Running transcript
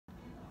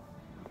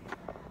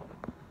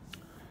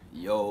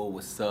Yo,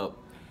 what's up?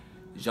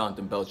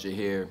 Jonathan Belcher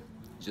here.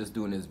 Just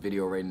doing this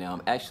video right now.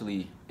 I'm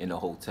actually in a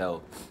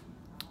hotel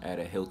at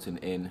a Hilton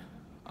Inn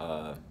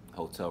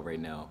hotel right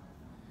now,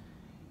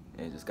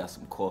 and just got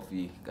some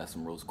coffee, got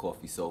some roast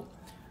coffee. So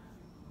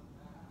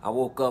I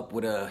woke up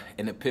with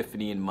an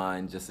epiphany in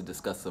mind, just to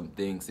discuss some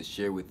things to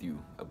share with you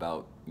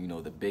about,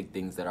 the big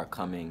things that are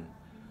coming,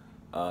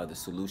 the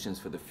solutions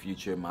for the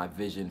future, my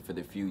vision for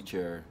the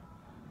future,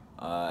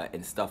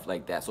 and stuff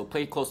like that. So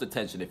pay close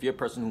attention. If you're a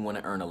person who want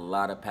to earn a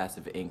lot of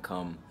passive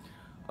income,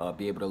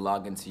 be able to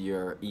log into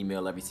your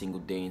email every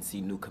single day and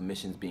see new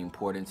commissions being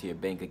poured into your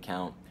bank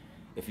account.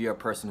 If you're a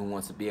person who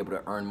wants to be able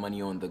to earn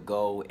money on the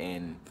go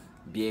and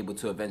be able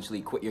to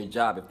eventually quit your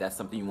job, if that's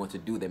something you want to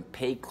do, then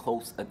pay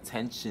close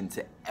attention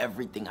to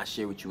everything I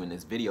share with you in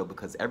this video,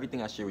 because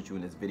everything I share with you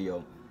in this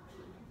video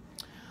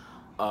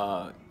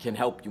can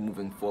help you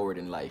moving forward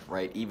in life,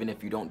 right? Even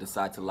if you don't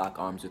decide to lock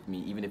arms with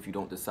me, even if you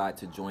don't decide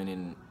to join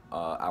in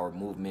our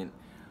movement,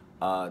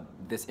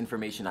 this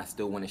information I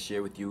still want to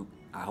share with you,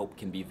 I hope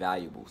can be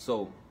valuable.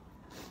 So,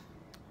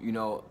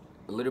 a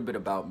little bit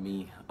about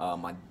me.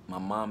 My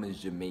mom is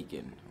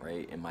Jamaican,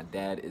 right? And my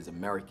dad is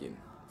American.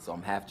 So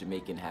I'm half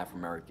Jamaican, half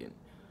American.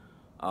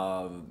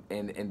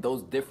 And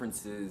those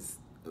differences,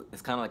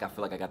 it's kind of like I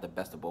feel like I got the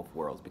best of both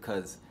worlds,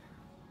 because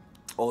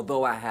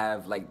although I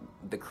have like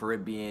the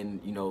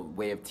Caribbean,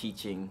 way of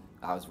teaching,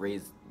 I was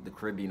raised the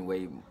Caribbean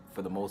way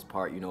for the most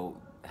part,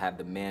 have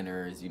the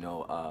manners, we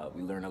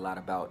learn a lot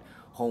about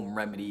home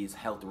remedies,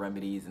 health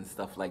remedies and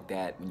stuff like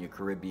that when you're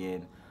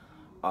Caribbean.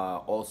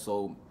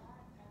 Also,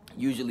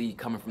 usually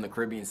coming from the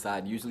Caribbean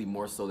side, usually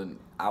more so than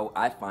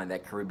I find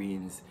that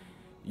Caribbeans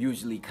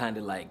usually kind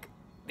of like,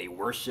 they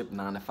worship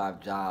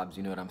 9-to-5 jobs,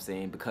 you know what I'm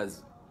saying?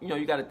 Because,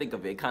 you got to think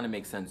of it, it kind of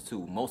makes sense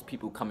too. Most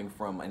people coming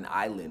from an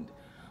island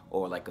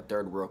or like a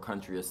third world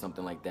country or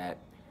something like that,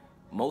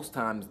 most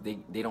times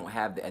they don't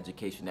have the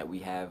education that we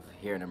have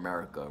here in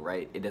America,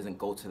 right? It doesn't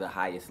go to the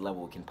highest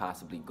level it can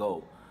possibly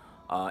go.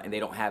 And they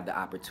don't have the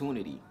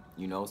opportunity,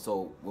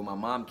 So when my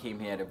mom came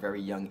here at a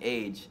very young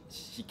age,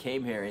 she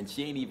came here and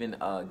she ain't even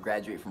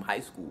graduate from high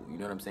school, you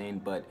know what I'm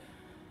saying? But,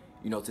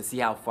 to see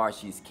how far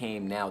she's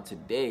came now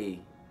today,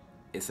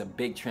 it's a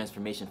big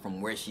transformation from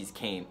where she's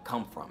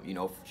come from.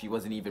 She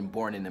wasn't even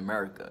born in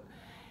America.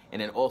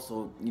 And then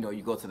also,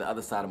 you go to the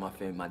other side of my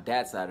family, my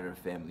dad's side of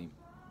the family,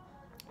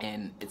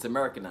 and it's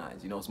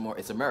Americanized,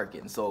 it's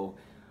American. So,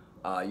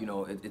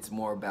 it's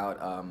more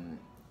about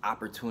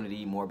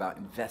opportunity, more about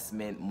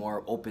investment,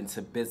 more open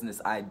to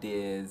business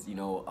ideas,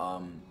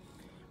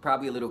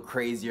 probably a little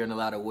crazier in a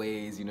lot of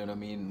ways, you know what I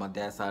mean? My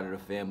dad's side of the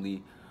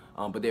family,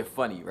 but they're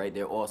funny, right?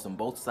 They're awesome.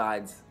 Both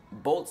sides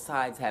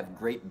have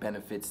great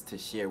benefits to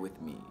share with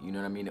me, you know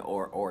what I mean?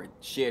 Or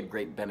shared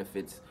great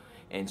benefits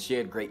and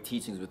shared great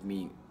teachings with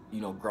me,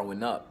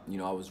 growing up.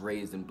 I was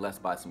raised and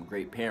blessed by some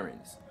great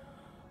parents.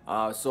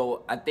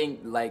 So I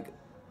think, like,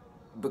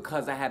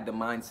 because I had the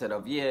mindset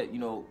of, yeah,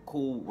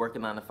 cool,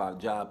 working 9-to-5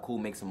 job, cool,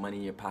 make some money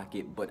in your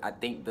pocket, but I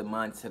think the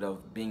mindset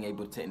of being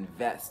able to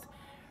invest,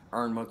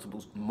 earn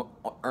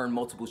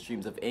multiple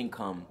streams of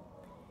income,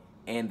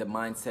 and the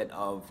mindset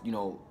of,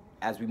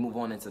 as we move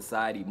on in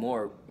society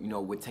more,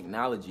 with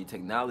technology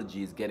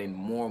is getting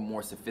more and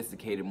more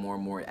sophisticated, more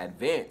and more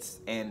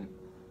advanced. And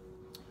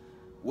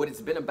what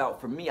it's been about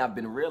for me, I've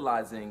been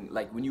realizing,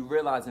 like, when you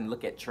realize and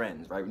look at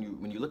trends, right?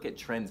 When you look at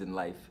trends in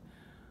life,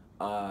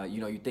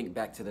 you think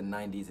back to the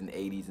 90s and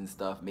 80s and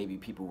stuff. Maybe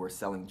people were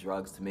selling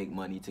drugs to make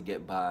money, to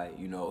get by,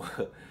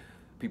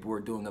 People were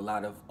doing a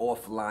lot of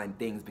offline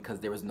things because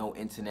there was no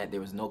internet,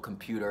 there was no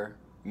computer,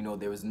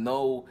 there was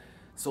no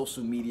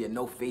social media,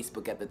 no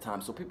Facebook at the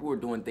time. So people were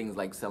doing things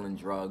like selling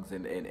drugs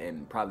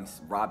and probably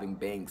robbing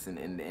banks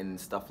and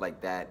stuff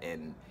like that.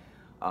 And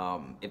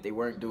if they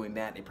weren't doing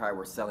that, they probably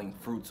were selling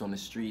fruits on the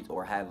street,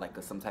 or had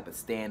like some type of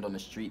stand on the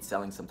street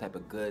selling some type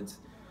of goods,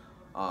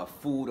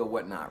 food or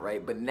whatnot,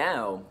 right? But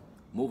now,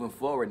 moving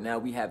forward, now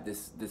we have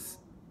this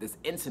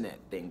internet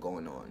thing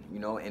going on,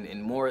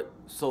 and more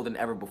so than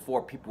ever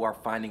before, people are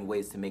finding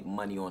ways to make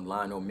money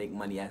online or make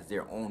money as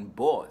their own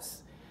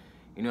boss.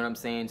 You know what I'm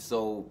saying?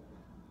 So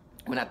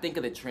when I think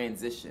of the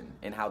transition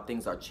and how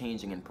things are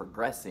changing and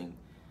progressing,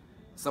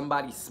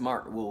 somebody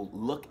smart will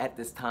look at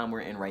this time we're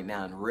in right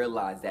now and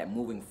realize that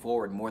moving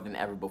forward more than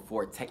ever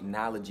before,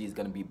 technology is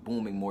going to be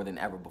booming more than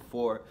ever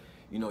before.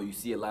 You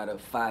see a lot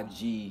of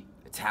 5G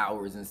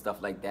towers and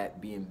stuff like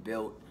that being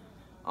built.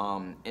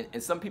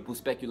 And some people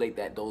speculate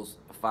that those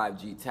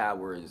 5G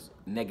towers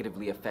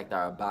negatively affect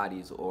our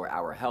bodies or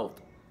our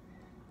health.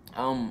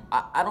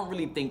 I don't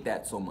really think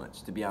that so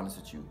much, to be honest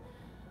with you.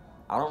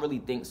 I don't really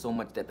think so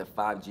much that the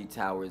 5G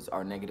towers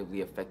are negatively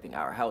affecting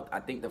our health.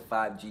 I think the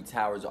 5G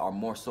towers are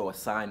more so a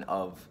sign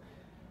of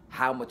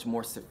how much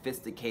more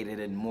sophisticated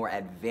and more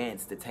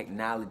advanced the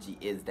technology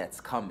is that's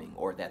coming,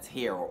 or that's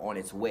here, or on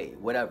its way,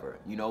 whatever,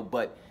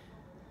 But,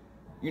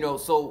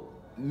 so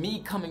me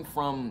coming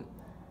from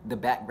the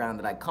background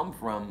that I come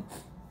from,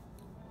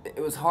 it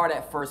was hard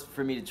at first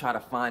for me to try to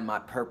find my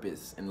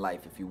purpose in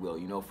life, if you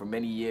will. For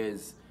many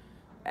years,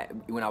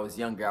 when I was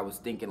younger, I was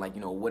thinking like,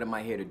 you know, what am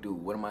I here to do?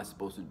 What am I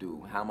supposed to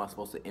do? How am I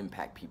supposed to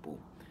impact people?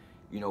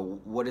 You know,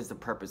 what is the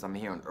purpose I'm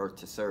here on earth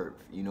to serve?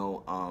 You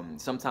know,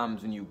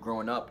 sometimes when you're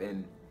growing up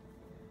and,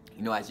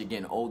 you know, as you're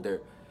getting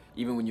older,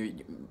 even when you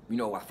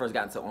know, I first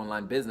got into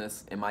online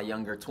business in my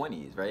younger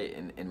 20s, right?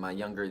 In my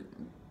younger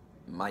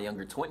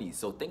 20s.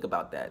 So think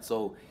about that.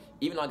 So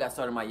even though I got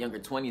started in my younger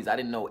 20s, I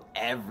didn't know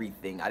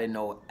everything. I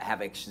didn't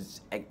have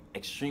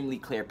extremely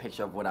clear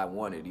picture of what I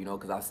wanted, you know,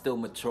 because I was still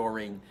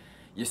maturing.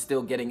 You're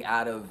still getting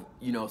out of,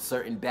 you know,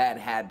 certain bad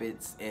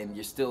habits, and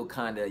you're still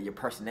kind of, your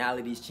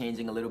personality's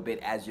changing a little bit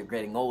as you're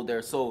getting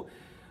older. So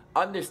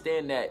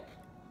understand that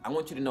I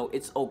want you to know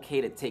it's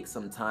okay to take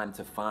some time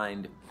to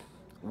find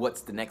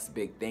what's the next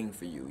big thing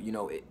for you, you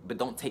know, but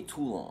don't take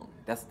too long.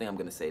 That's the thing I'm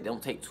gonna say.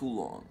 Don't take too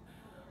long.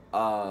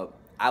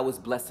 I was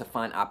blessed to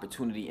find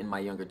opportunity in my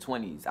younger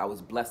 20s. I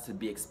was blessed to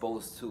be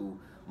exposed to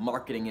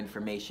marketing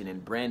information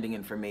and branding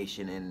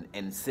information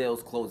and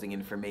sales closing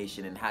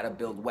information and how to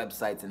build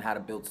websites and how to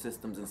build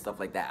systems and stuff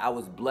like that. I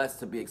was blessed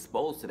to be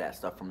exposed to that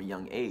stuff from a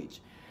young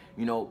age.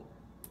 You know,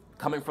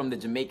 coming from the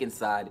Jamaican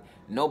side,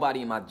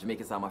 nobody in my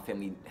Jamaican side of my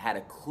family had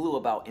a clue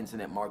about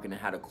internet marketing,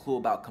 had a clue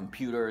about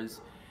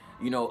computers.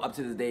 You know, up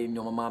to this day, you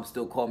know, my mom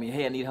still called me,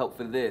 hey, I need help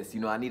for this.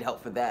 You know, I need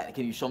help for that.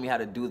 Can you show me how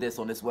to do this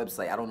on this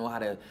website? I don't know how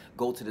to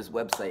go to this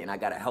website, and I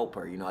got to help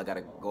her. You know, I got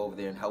to go over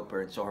there and help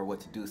her and show her what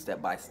to do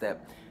step by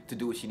step to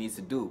do what she needs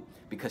to do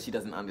because she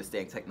doesn't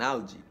understand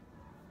technology.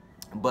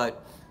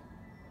 But,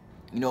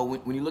 you know,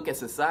 when you look at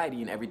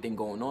society and everything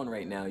going on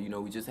right now, you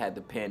know, we just had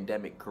the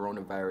pandemic,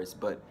 coronavirus,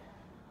 but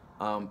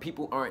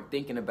people aren't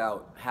thinking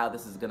about how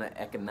this is going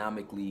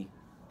to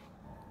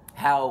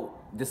how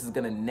this is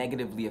going to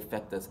negatively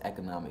affect us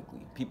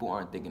economically. People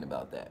aren't thinking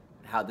about that.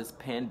 How this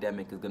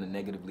pandemic is going to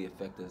negatively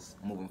affect us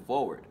moving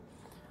forward.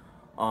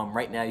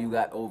 Right now you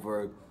got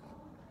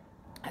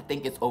I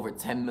think it's over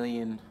 10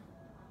 million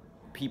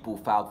people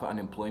filed for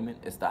unemployment.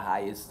 It's the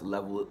highest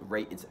level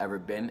rate it's ever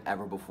been,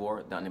 ever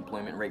before, the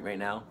unemployment rate right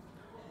now.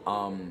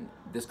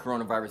 This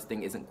coronavirus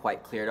thing isn't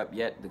quite cleared up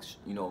yet.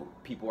 You know,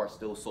 people are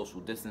still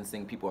social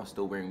distancing. People are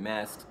still wearing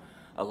masks.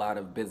 A lot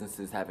of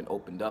businesses haven't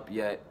opened up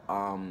yet.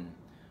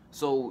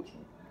 So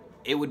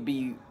it would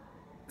be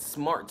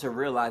smart to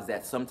realize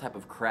that some type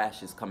of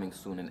crash is coming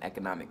soon, an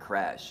economic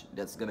crash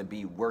that's going to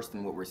be worse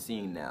than what we're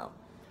seeing now.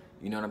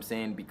 You know what I'm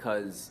saying?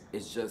 Because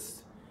it's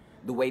just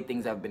the way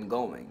things have been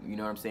going. You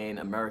know what I'm saying?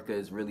 America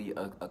is really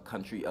a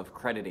country of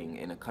crediting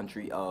and a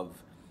country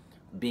of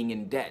being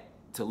in debt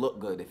to look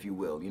good, if you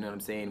will. You know what I'm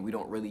saying? We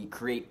don't really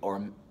create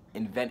or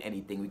invent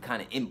anything. We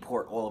kind of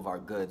import all of our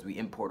goods. We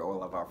import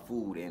all of our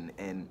food.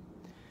 And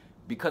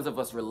because of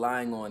us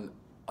relying on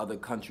other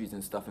countries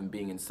and stuff and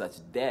being in such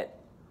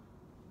debt,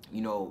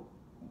 you know,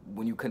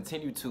 when you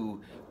continue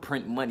to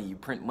print money, you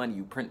print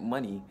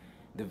money,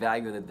 the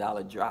value of the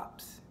dollar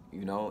drops,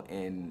 you know,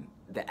 and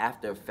the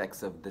after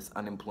effects of this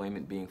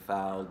unemployment being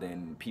filed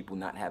and people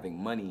not having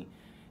money,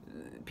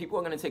 people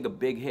are going to take a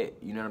big hit,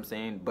 you know what I'm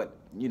saying? But,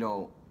 you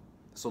know,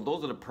 so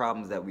those are the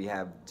problems that we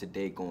have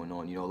today going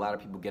on. You know, a lot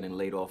of people getting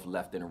laid off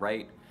left and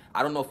right.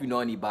 I don't know if you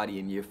know anybody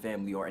in your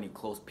family or any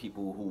close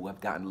people who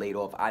have gotten laid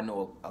off. I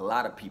know a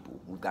lot of people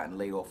who've gotten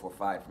laid off or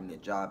fired from their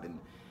job, and,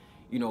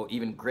 you know,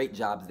 even great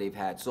jobs they've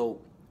had.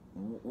 So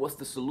what's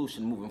the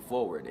solution moving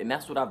forward? And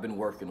that's what I've been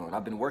working on.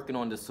 I've been working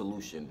on the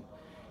solution.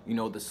 You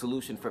know, the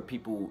solution for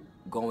people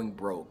going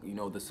broke. You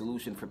know, the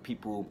solution for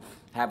people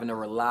having to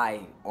rely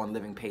on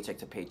living paycheck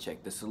to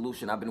paycheck. The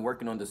solution, I've been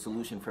working on the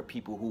solution for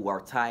people who are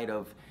tired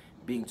of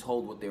being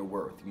told what they're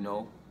worth, you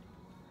know?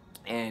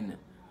 And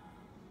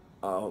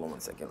hold on one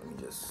second, let me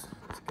just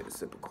get a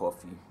sip of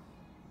coffee.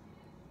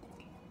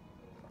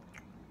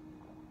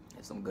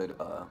 It's some good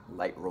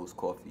light roast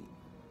coffee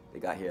they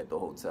got here at the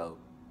hotel.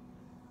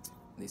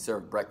 They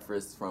serve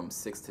breakfast from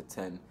 6 to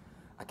 10.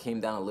 I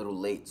came down a little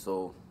late,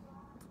 so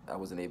I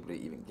wasn't able to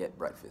even get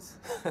breakfast.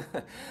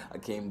 I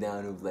came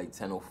down, it was like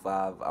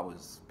 10:05. I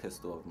was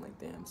pissed off, I'm like,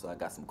 damn, so I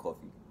got some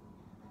coffee.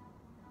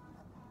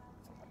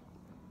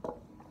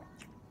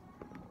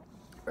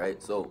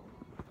 Right, so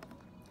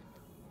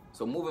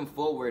moving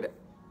forward,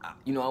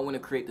 you know, I want to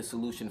create the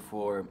solution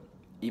for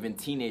even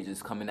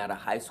teenagers coming out of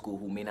high school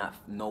who may not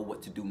know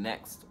what to do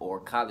next, or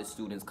college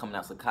students coming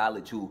out of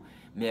college who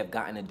may have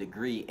gotten a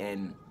degree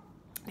and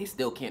they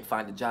still can't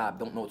find a job,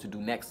 don't know what to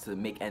do next to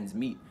make ends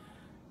meet.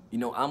 You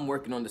know, I'm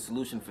working on the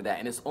solution for that,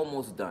 and it's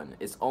almost done.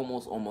 It's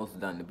almost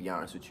done, to be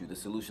honest with you. The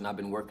solution, I've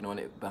been working on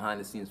it behind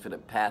the scenes for the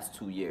past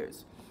 2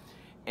 years.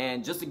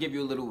 And just to give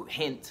you a little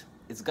hint,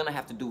 it's gonna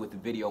have to do with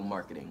video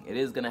marketing. It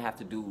is gonna have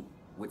to do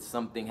with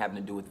something having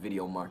to do with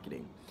video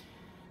marketing.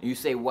 And you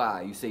say,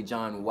 why? You say,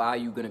 John, why are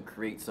you gonna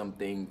create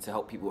something to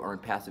help people earn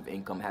passive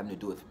income having to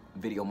do with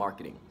video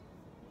marketing?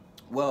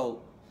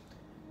 Well,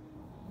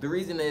 the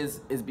reason is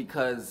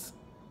because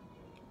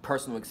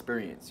personal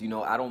experience. You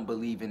know, I don't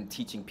believe in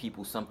teaching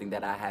people something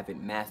that I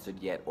haven't mastered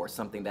yet or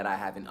something that I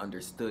haven't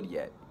understood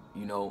yet,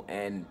 you know.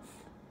 And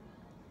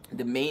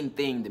the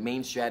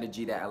main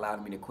strategy that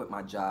allowed me to quit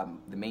my job,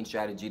 the main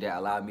strategy that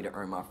allowed me to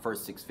earn my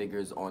first 6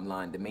 figures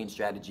online, the main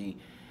strategy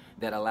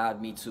that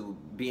allowed me to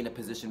be in a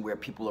position where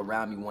people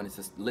around me wanted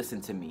to listen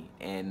to me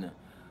and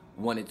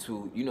wanted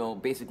to, you know,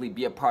 basically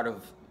be a part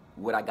of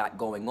what I got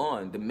going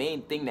on. The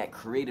main thing that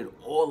created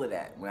all of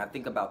that, when I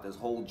think about this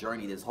whole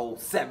journey, this whole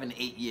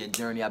 7-8 year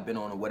journey I've been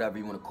on, or whatever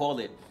you want to call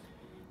it,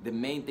 the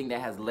main thing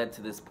that has led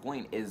to this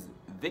point is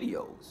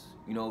videos.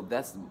 You know,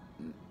 that's,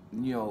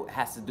 you know,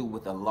 has to do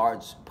with a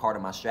large part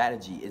of my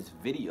strategy is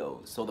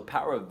videos. So the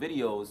power of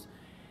videos,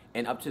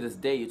 and up to this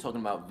day, you're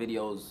talking about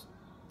videos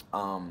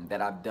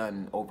that I've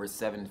done over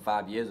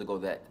 5 years ago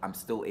that I'm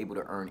still able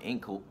to earn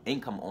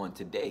income on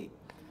today.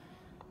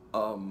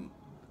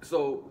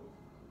 So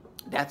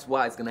that's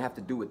why it's gonna have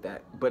to do with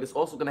that. But it's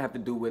also gonna have to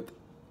do with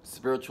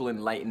spiritual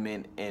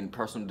enlightenment and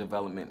personal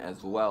development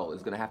as well.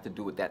 It's gonna have to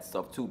do with that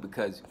stuff too,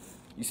 because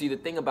you see, the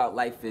thing about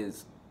life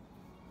is,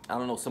 I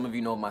don't know, some of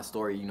you know my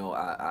story. You know,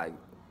 I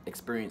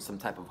experienced some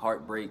type of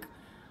heartbreak,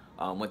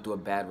 went through a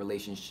bad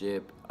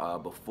relationship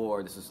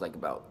before. This was like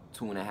about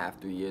 2.5,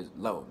 3 years.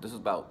 No, this was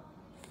about,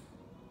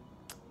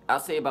 I'll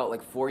say about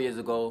like 4 years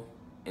ago.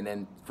 And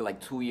then for like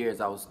 2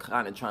 years, I was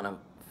kind of trying to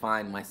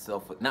find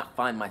myself, not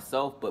find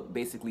myself, but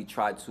basically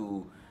try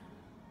to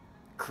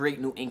create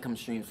new income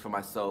streams for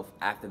myself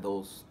after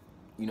those,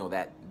 you know,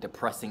 that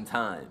depressing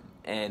time.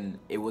 And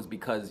it was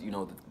because, you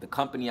know, the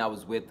company I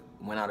was with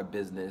went out of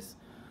business.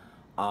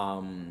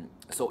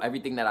 So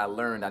everything that I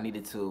learned, I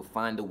needed to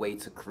find a way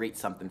to create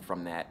something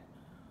from that.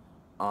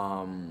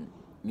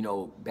 You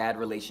know, bad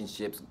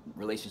relationships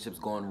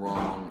going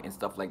wrong and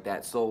stuff like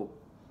that. So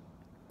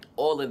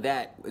all of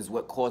that is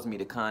what caused me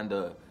to kind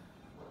of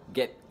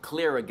get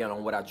clear again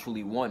on what I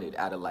truly wanted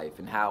out of life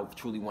and how I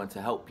truly wanted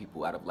to help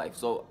people out of life.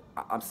 So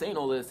I'm saying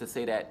all this to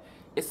say that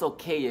it's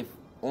okay if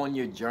on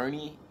your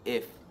journey,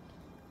 if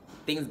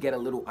things get a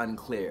little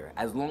unclear,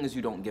 as long as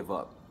you don't give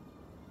up.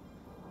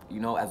 You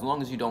know, as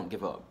long as you don't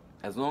give up,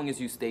 as long as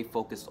you stay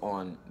focused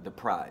on the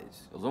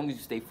prize, as long as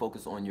you stay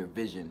focused on your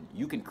vision,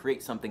 you can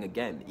create something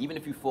again. Even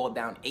if you fall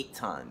down 8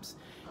 times,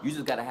 you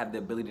just gotta have the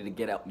ability to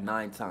get up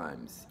 9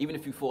 times. Even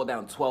if you fall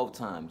down 12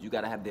 times, you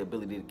gotta have the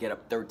ability to get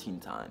up 13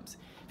 times.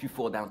 If you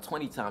fall down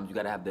 20 times, you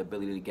gotta have the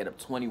ability to get up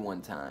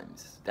 21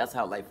 times. That's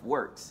how life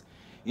works.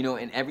 You know,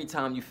 and every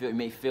time you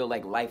may feel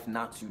like life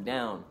knocks you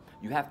down,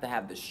 you have to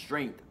have the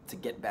strength to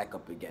get back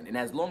up again. And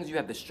as long as you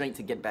have the strength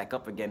to get back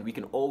up again, we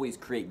can always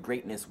create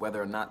greatness,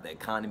 whether or not the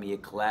economy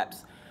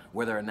collapses,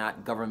 whether or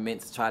not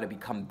governments try to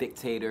become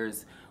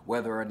dictators,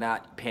 whether or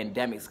not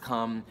pandemics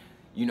come,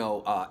 you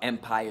know,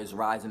 empires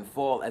rise and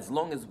fall. As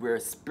long as we're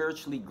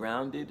spiritually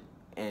grounded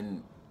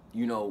and,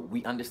 you know,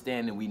 we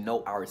understand and we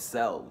know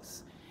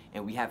ourselves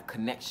and we have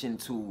connection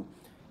to,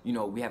 you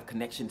know, we have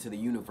connection to the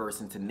universe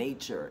and to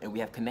nature, and we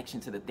have connection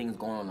to the things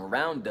going on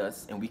around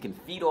us, and we can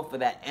feed off of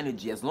that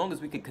energy. As long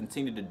as we can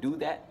continue to do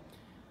that,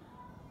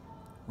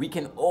 we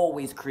can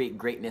always create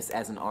greatness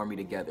as an army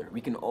together. We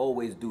can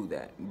always do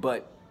that.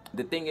 But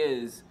the thing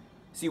is,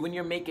 see, when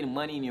you're making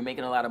money and you're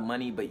making a lot of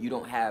money, but you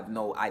don't have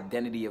no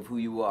identity of who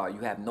you are, you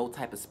have no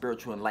type of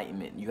spiritual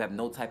enlightenment, you have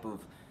no type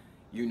of,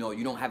 you know,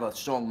 you don't have a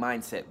strong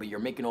mindset, but you're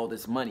making all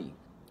this money.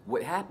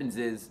 What happens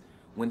is,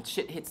 when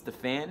shit hits the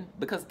fan,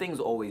 because things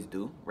always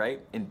do, right?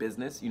 In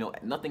business, you know,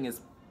 nothing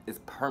is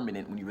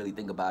permanent when you really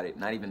think about it.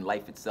 Not even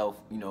life itself,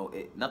 you know,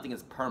 nothing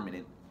is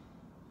permanent.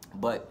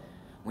 But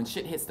when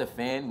shit hits the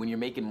fan, when you're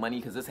making money,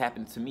 because this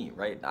happened to me,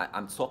 right?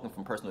 I'm talking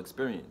from personal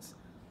experience.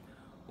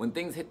 When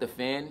things hit the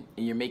fan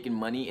and you're making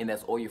money and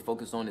that's all you're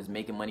focused on is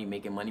making money,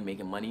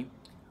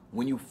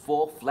 when you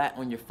fall flat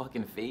on your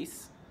fucking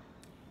face,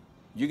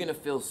 you're gonna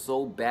feel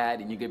so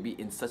bad and you're gonna be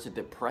in such a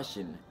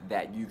depression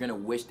that you're gonna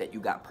wish that you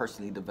got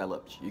personally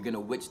developed. You're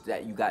gonna wish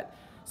that you got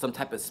some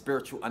type of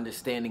spiritual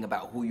understanding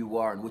about who you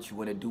are and what you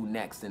wanna do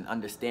next, and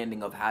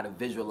understanding of how to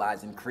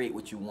visualize and create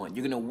what you want.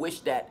 You're gonna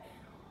wish that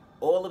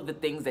all of the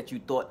things that you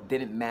thought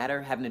didn't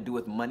matter having to do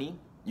with money,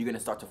 you're gonna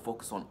start to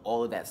focus on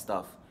all of that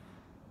stuff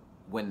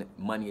when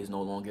money is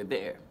no longer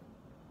there.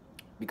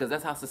 Because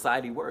that's how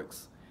society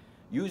works.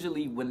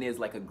 Usually when there's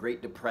like a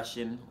Great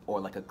Depression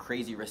or like a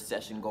crazy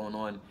recession going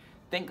on,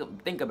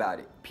 think about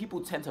it.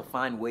 People tend to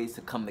find ways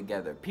to come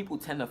together. People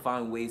tend to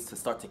find ways to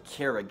start to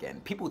care again.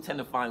 People tend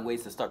to find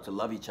ways to start to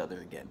love each other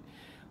again.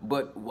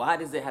 But why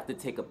does it have to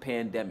take a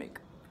pandemic?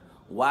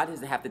 Why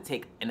does it have to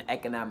take an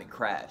economic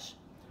crash?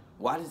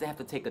 Why does it have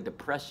to take a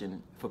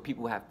depression for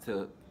people have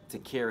to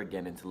care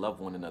again and to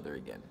love one another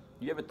again?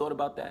 You ever thought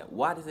about that?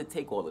 Why does it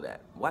take all of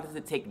that? Why does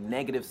it take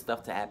negative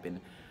stuff to happen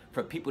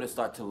for people to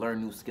start to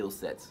learn new skill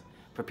sets?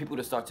 For people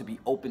to start to be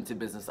open to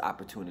business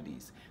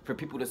opportunities, for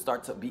people to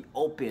start to be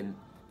open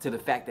to the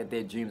fact that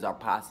their dreams are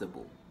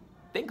possible.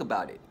 Think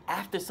about it.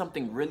 After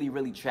something really,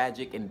 really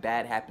tragic and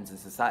bad happens in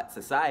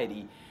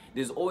society,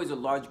 there's always a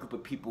large group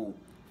of people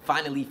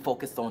finally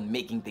focused on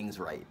making things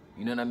right.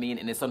 You know what I mean?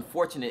 And it's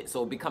unfortunate,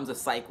 so it becomes a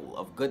cycle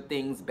of good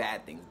things,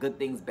 bad things, good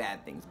things,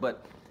 bad things.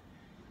 But,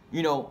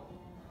 you know,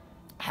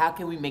 how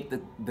can we make the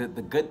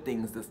good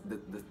things,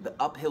 the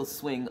uphill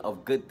swing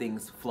of good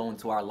things flow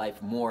into our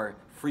life more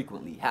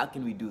frequently? How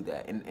can we do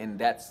that? And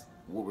that's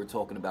what we're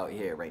talking about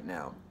here right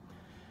now.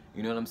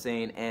 You know what I'm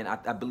saying? And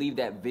I believe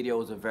that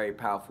video is a very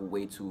powerful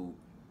way to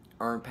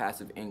earn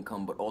passive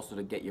income, but also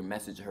to get your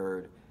message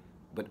heard,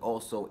 but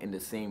also in the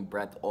same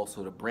breath,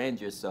 also to brand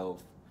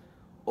yourself.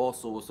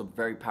 Also, it's a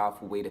very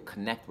powerful way to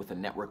connect with a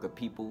network of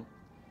people.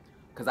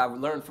 Because I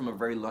learned from a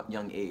very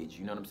young age,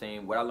 you know what I'm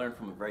saying? What I learned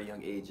from a very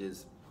young age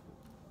is,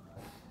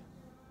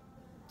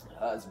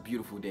 it's a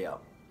beautiful day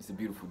out. It's a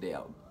beautiful day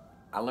out.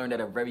 I learned at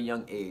a very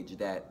young age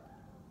that,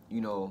 you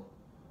know,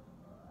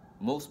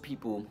 most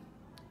people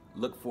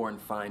look for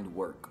and find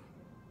work.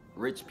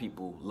 Rich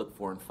people look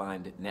for and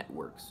find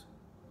networks.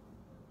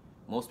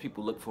 Most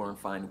people look for and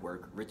find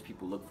work. Rich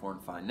people look for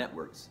and find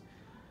networks.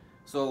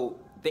 So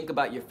think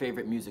about your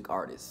favorite music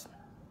artists.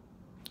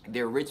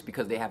 They're rich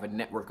because they have a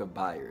network of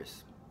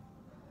buyers.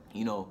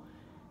 You know,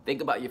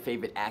 think about your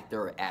favorite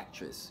actor or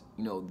actress.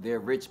 You know, they're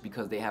rich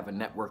because they have a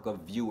network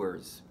of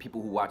viewers,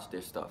 people who watch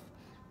their stuff.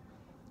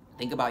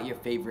 Think about your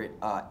favorite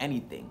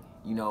anything.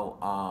 You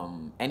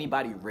know,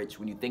 anybody rich,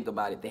 when you think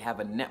about it, they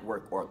have a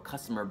network or a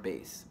customer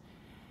base.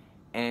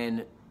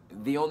 And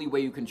the only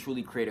way you can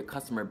truly create a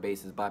customer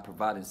base is by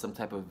providing some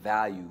type of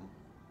value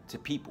to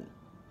people.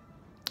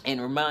 And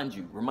remind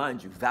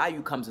you,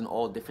 value comes in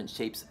all different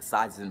shapes,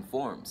 sizes, and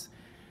forms.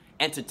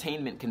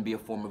 Entertainment can be a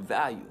form of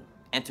value.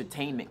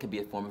 Entertainment can be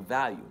a form of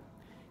value.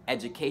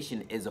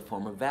 Education is a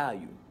form of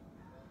value.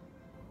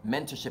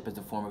 Mentorship is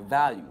a form of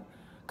value.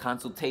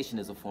 Consultation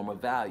is a form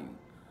of value.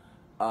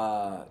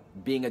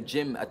 Being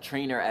a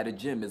trainer at a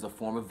gym is a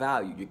form of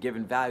value. You're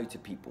giving value to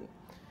people.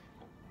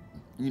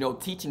 You know,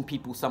 teaching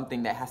people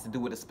something that has to do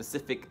with a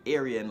specific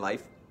area in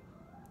life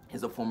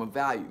is a form of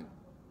value.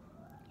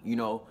 You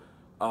know,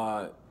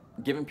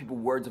 giving people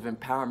words of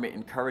empowerment,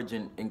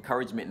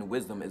 encouragement, and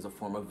wisdom is a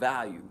form of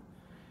value.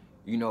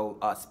 You know,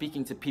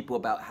 speaking to people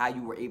about how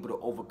you were able to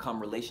overcome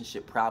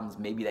relationship problems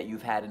maybe that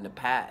you've had in the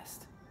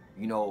past.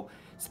 You know,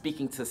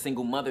 speaking to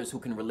single mothers who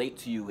can relate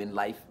to you in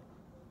life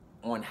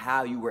on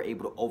how you were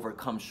able to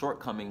overcome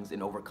shortcomings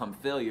and overcome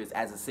failures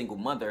as a single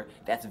mother,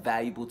 that's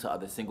valuable to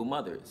other single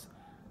mothers.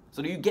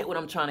 So do you get what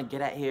I'm trying to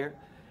get at here?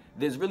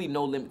 There's really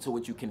no limit to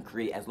what you can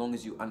create as long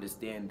as you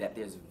understand that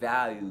there's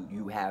value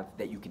you have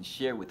that you can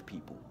share with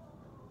people.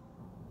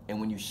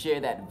 And when you share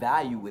that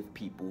value with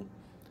people,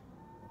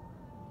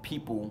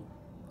 people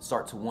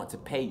start to want to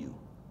pay you.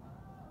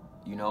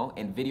 You know,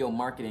 and video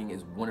marketing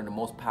is one of the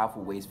most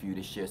powerful ways for you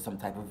to share some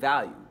type of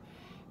value.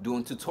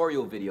 Doing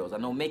tutorial videos. I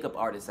know makeup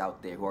artists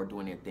out there who are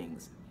doing their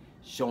things,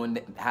 showing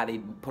how they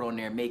put on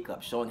their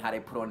makeup, showing how they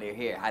put on their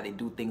hair, how they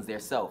do things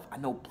themselves. I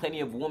know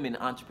plenty of women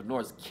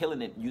entrepreneurs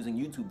killing it using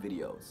YouTube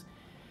videos.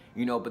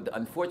 You know, but the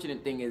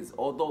unfortunate thing is,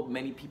 although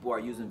many people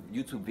are using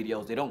YouTube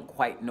videos, they don't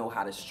quite know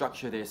how to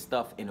structure their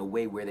stuff in a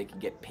way where they can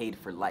get paid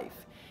for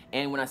life.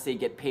 And when I say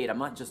get paid, I'm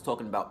not just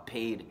talking about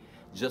paid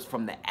just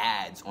from the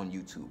ads on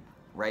YouTube,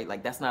 right?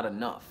 Like, that's not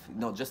enough.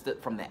 No, just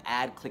from the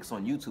ad clicks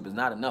on YouTube is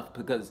not enough,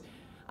 because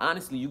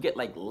honestly, you get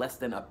like less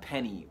than a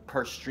penny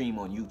per stream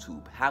on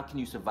YouTube. How can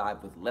you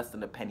survive with less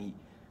than a penny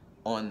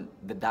on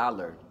the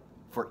dollar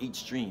for each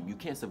stream? You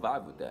can't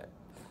survive with that.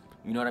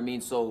 You know what I mean?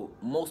 So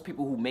most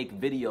people who make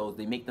videos,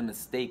 they make the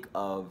mistake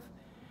of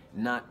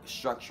not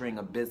structuring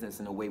a business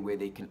in a way where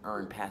they can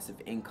earn passive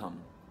income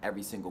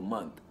every single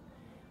month.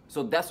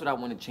 So that's what I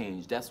want to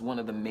change. That's one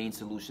of the main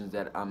solutions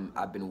that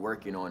I've been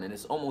working on, and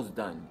it's almost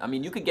done. I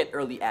mean, you could get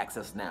early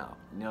access now.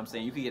 You know what I'm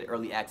saying? You could get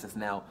early access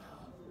now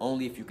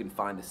only if you can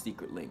find the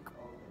secret link.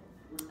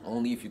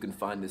 Only if you can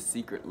find the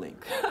secret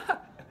link.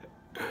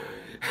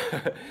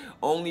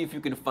 Only if you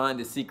can find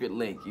the secret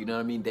link, you know what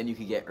I mean? Then you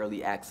can get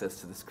early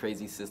access to this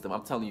crazy system.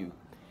 I'm telling you,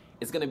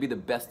 it's gonna be the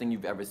best thing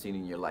you've ever seen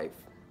in your life.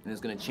 And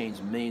it's gonna change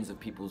millions of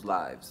people's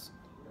lives.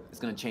 It's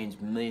gonna change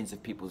millions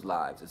of people's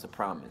lives, it's a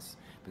promise.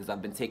 Because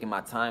I've been taking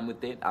my time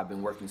with it, I've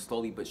been working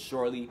slowly but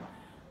surely.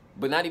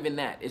 But not even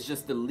that, it's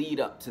just the lead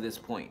up to this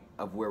point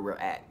of where we're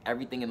at.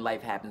 Everything in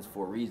life happens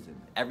for a reason.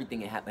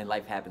 Everything in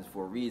life happens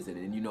for a reason.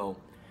 And you know,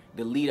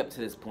 the lead up to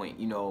this point,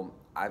 you know,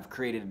 I've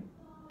created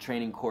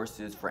training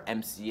courses for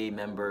MCA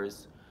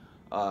members,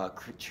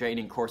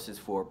 training courses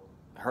for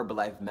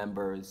Herbalife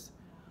members,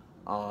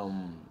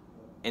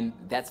 and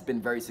that's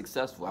been very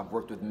successful. I've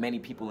worked with many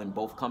people in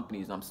both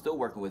companies. I'm still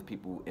working with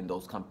people in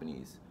those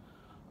companies.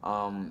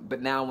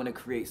 But now I want to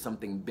create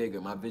something bigger.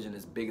 My vision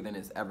is bigger than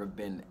it's ever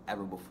been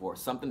ever before.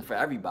 Something for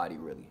everybody,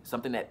 really.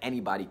 Something that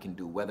anybody can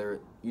do. Whether,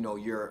 you know,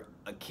 you're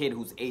a kid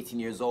who's 18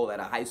 years old at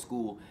a high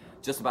school,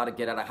 just about to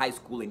get out of high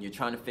school and you're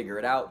trying to figure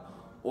it out,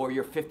 or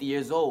you're 50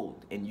 years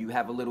old and you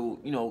have a little,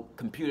 you know,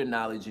 computer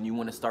knowledge and you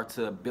want to start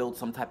to build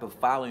some type of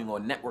following or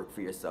network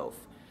for yourself.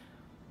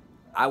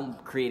 I'm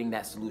creating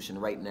that solution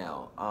right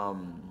now.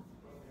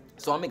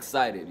 So I'm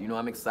excited, you know,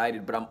 I'm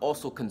excited, but I'm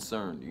also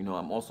concerned, you know,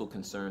 I'm also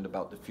concerned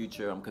about the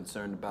future. I'm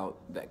concerned about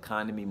the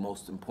economy,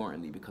 most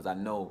importantly, because I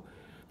know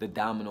the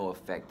domino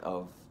effect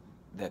of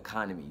the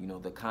economy. You know,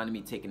 the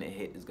economy taking a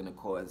hit is going to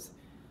cause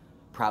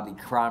probably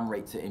crime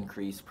rate to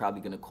increase,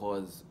 probably going to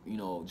cause, you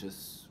know,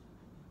 just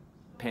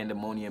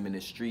pandemonium in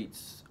the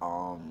streets,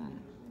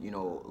 you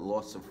know,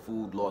 loss of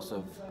food, loss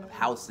of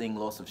housing,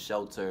 loss of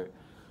shelter.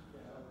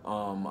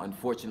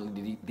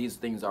 Unfortunately, these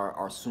things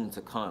are soon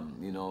to come,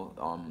 you know,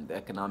 the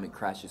economic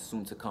crash is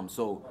soon to come.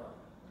 So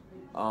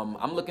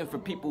I'm looking for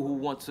people who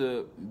want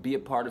to be a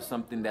part of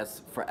something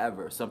that's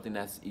forever, something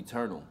that's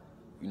eternal,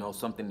 you know,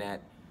 something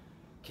that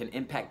can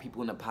impact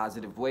people in a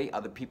positive way,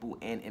 other people,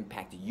 and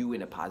impact you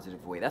in a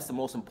positive way. That's the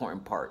most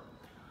important part.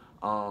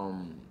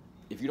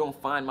 If you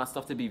don't find my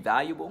stuff to be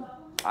valuable,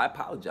 I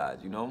apologize,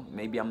 you know.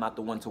 Maybe I'm not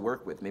the one to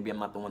work with. Maybe I'm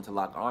not the one to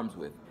lock arms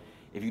with.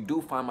 If you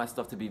do find my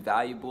stuff to be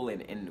valuable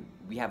and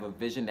we have a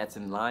vision that's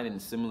in line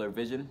and similar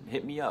vision,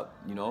 hit me up,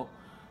 you know.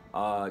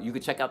 You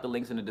can check out the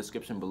links in the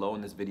description below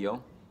in this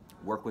video.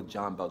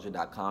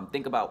 Workwithjohnbelcher.com.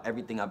 Think about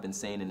everything I've been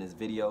saying in this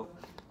video.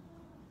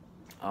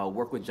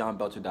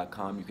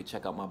 Workwithjohnbelcher.com. You can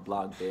check out my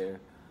blog there.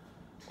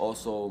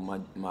 Also,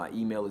 my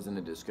email is in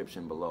the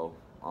description below.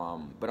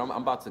 But I'm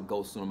about to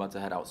go soon. I'm about to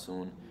head out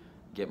soon,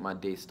 get my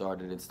day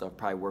started and stuff.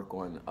 Probably work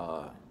on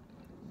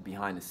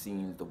behind the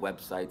scenes, the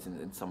websites,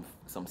 and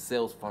some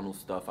sales funnel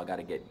stuff I got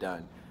to get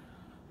done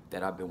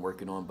that I've been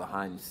working on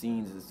behind the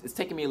scenes. It's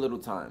taking me a little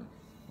time,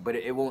 but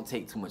it won't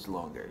take too much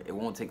longer. It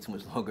won't take too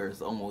much longer.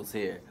 It's almost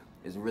here.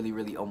 It's really,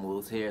 really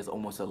almost here. It's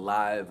almost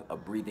alive, a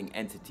breathing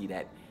entity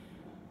that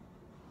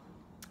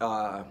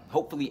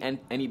hopefully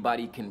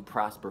anybody can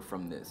prosper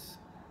from this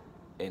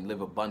and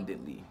live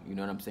abundantly. You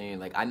know what I'm saying?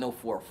 Like, I know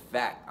for a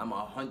fact, I'm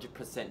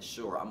 100%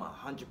 sure, I'm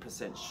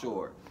 100%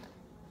 sure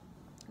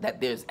that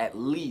there's at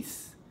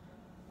least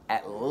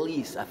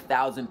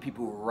 1,000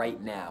 people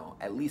right now,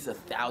 at least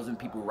 1,000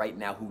 people right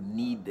now who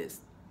need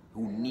this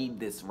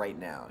right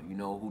now, you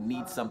know, who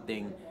need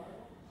something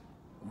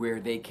where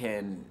they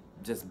can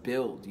just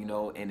build, you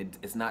know, and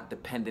it's not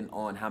dependent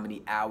on how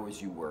many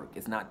hours you work.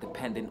 It's not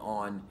dependent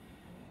on,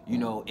 you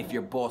know, if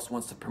your boss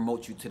wants to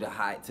promote you to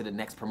the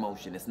next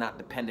promotion. It's not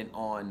dependent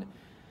on,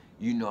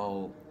 you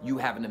know, you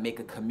having to make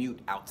a commute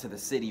out to the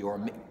city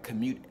or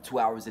commute 2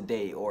 hours a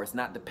day, or it's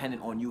not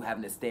dependent on you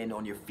having to stand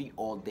on your feet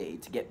all day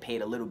to get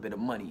paid a little bit of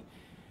money.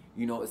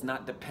 You know, it's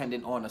not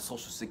dependent on a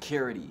Social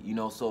Security, you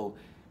know. So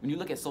when you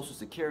look at Social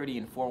Security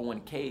and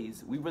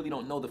 401ks, we really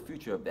don't know the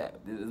future of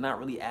that. It's not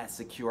really as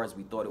secure as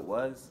we thought it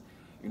was.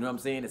 You know what I'm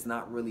saying? It's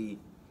not really,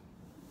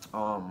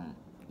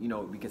 you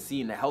know, we can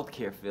see in the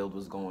healthcare field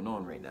what's going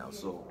on right now.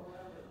 So,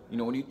 you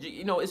know, when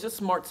you know, it's just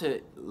smart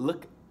to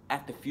look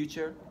at the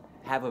future,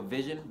 have a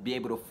vision, be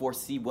able to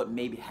foresee what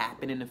may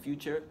happen in the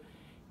future,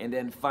 and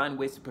then find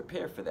ways to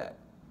prepare for that.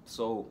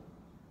 So,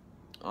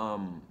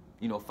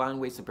 you know, find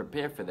ways to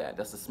prepare for that.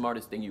 That's the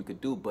smartest thing you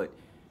could do. But,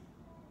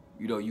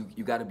 you know,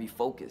 you got to be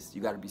focused.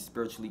 You got to be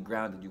spiritually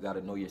grounded. You got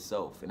to know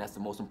yourself. And that's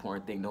the most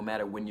important thing. No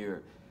matter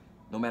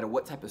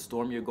what type of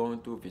storm you're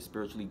going through, if you're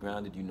spiritually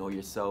grounded, you know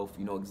yourself,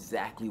 you know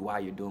exactly why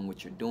you're doing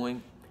what you're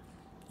doing,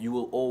 you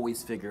will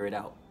always figure it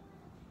out.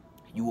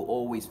 You will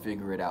always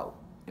figure it out.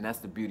 And that's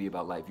the beauty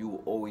about life. You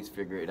will always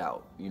figure it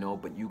out, you know,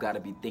 but you got to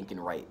be thinking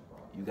right.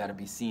 You got to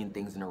be seeing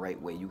things in the right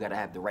way. You got to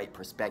have the right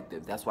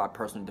perspective. That's why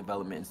personal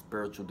development and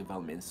spiritual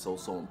development is so,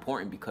 so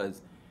important,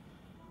 because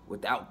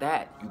without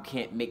that, you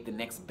can't make the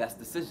next best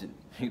decision.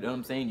 You know what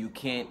I'm saying? You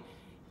can't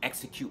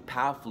execute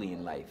powerfully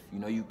in life. You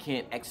know, you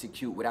can't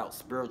execute without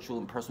spiritual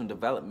and personal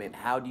development.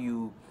 How do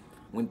you,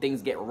 when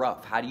things get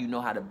rough, how do you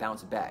know how to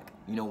bounce back?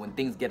 You know, when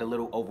things get a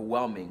little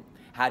overwhelming,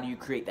 how do you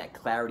create that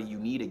clarity you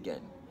need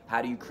again?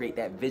 How do you create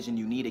that vision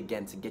you need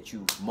again to get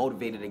you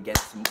motivated again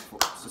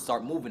to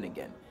start moving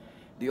again?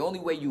 The only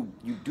way you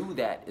do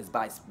that is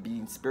by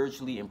being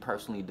spiritually and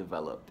personally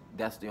developed.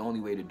 That's the only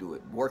way to do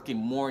it. Working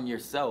more on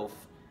yourself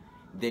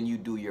than you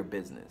do your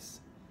business.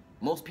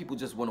 Most people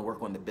just want to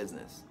work on the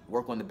business,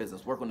 work on the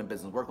business, work on the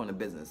business, work on the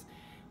business.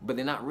 But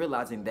they're not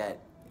realizing that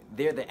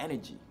they're the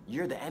energy.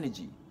 You're the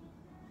energy.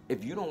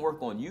 If you don't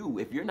work on you,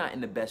 if you're not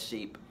in the best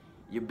shape,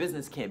 your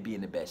business can't be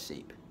in the best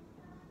shape.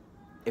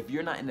 If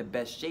you're not in the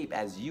best shape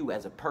as you,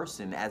 as a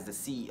person, as the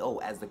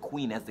CEO, as the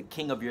queen, as the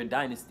king of your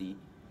dynasty,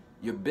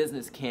 your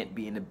business can't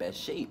be in the best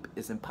shape.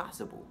 It's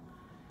impossible.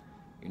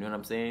 You know what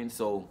I'm saying?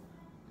 So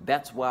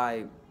that's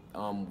why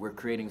we're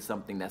creating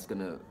something that's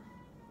going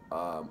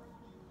to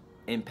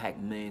impact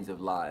millions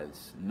of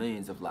lives.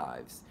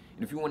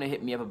 And if you want to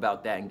hit me up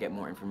about that and get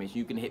more information,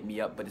 you can hit me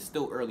up, but it's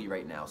still early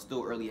right now.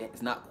 Still early.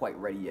 It's not quite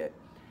ready yet.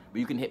 But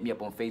you can hit me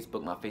up on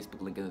Facebook. My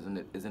Facebook link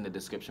is in the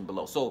description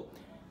below. So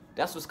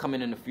that's what's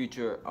coming in the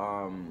future.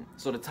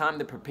 So the time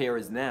to prepare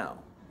is now.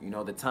 You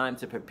know, the time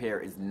to prepare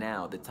is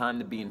now. The time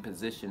to be in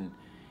position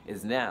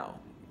is now.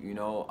 You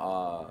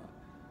know,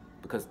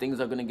 because things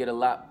are going to get a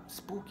lot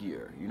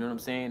spookier. You know what I'm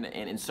saying?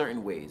 And in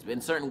certain ways. In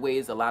certain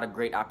ways, a lot of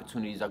great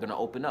opportunities are going to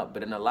open up.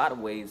 But in a lot of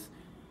ways,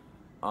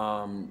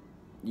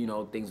 you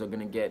know, things are going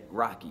to get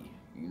rocky.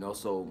 You know,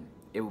 so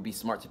it would be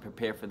smart to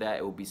prepare for that.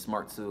 It would be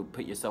smart to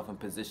put yourself in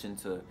position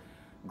to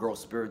grow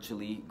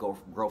spiritually,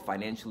 grow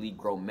financially,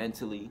 grow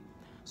mentally,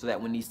 so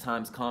that when these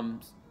times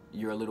comes,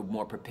 you're a little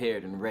more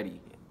prepared and ready,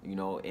 you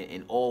know,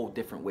 in all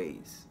different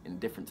ways, in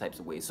different types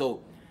of ways.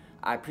 So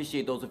I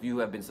appreciate those of you who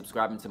have been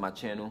subscribing to my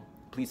channel.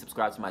 Please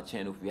subscribe to my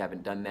channel if you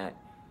haven't done that.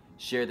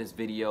 Share this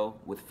video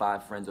with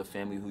 5 friends or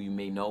family who you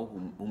may know,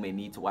 who may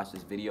need to watch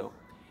this video.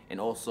 And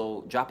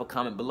also drop a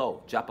comment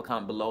below. Drop a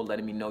comment below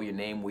letting me know your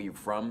name, where you're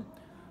from,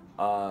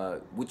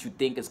 what you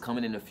think is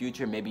coming in the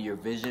future, maybe your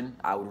vision.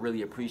 I would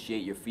really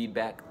appreciate your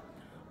feedback.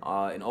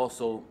 And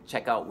also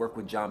check out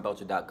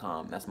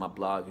workwithjohnbelcher.com. That's my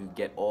blog. You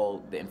get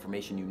all the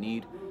information you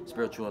need: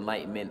 spiritual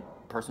enlightenment,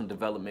 personal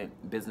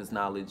development, business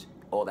knowledge,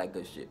 all that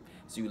good shit.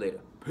 See you later.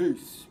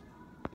 Peace.